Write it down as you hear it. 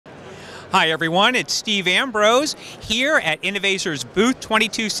Hi everyone, it's Steve Ambrose here at Innovator's booth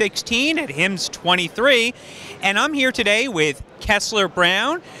 2216 at HIMSS23, and I'm here today with Kessler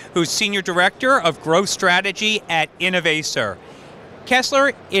Brown, who's Senior Director of Growth Strategy at Innovator.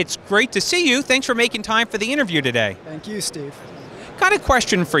 Kessler, it's great to see you. Thanks for making time for the interview today. Thank you, Steve. Got a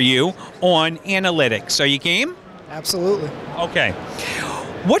question for you on analytics. Are you game? Absolutely. Okay.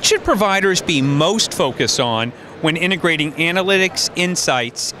 What should providers be most focused on when integrating analytics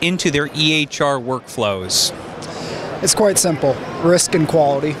insights into their EHR workflows? It's quite simple. Risk and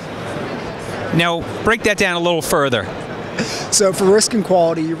quality. Now, break that down a little further. So for risk and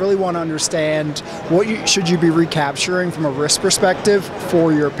quality, you really want to understand what should you be recapturing from a risk perspective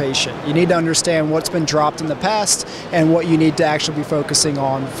for your patient. You need to understand what's been dropped in the past and what you need to actually be focusing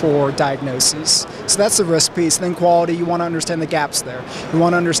on for diagnoses. So that's the risk piece. Then quality, you want to understand the gaps there. You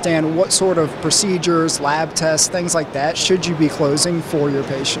want to understand what sort of procedures, lab tests, things like that should you be closing for your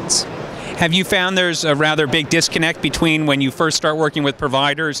patients. Have you found there's a rather big disconnect between when you first start working with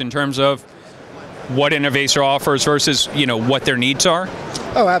providers in terms of what Innovator offers versus, what their needs are?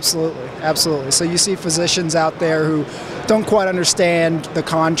 Oh, absolutely, absolutely. So you see physicians out there who don't quite understand the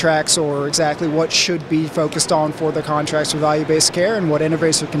contracts or exactly what should be focused on for the contracts for value-based care, and what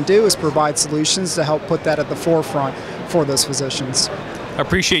Innovator can do is provide solutions to help put that at the forefront for those physicians.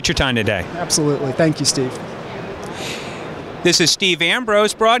 Appreciate your time today. Absolutely. Thank you, Steve. This is Steve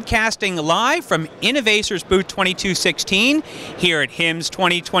Ambrose broadcasting live from Innovator's booth 2216 here at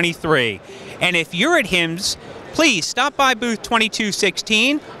HIMSS23. And if you're at HIMSS, please stop by booth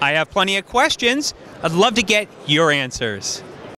 2216. I have plenty of questions. I'd love to get your answers.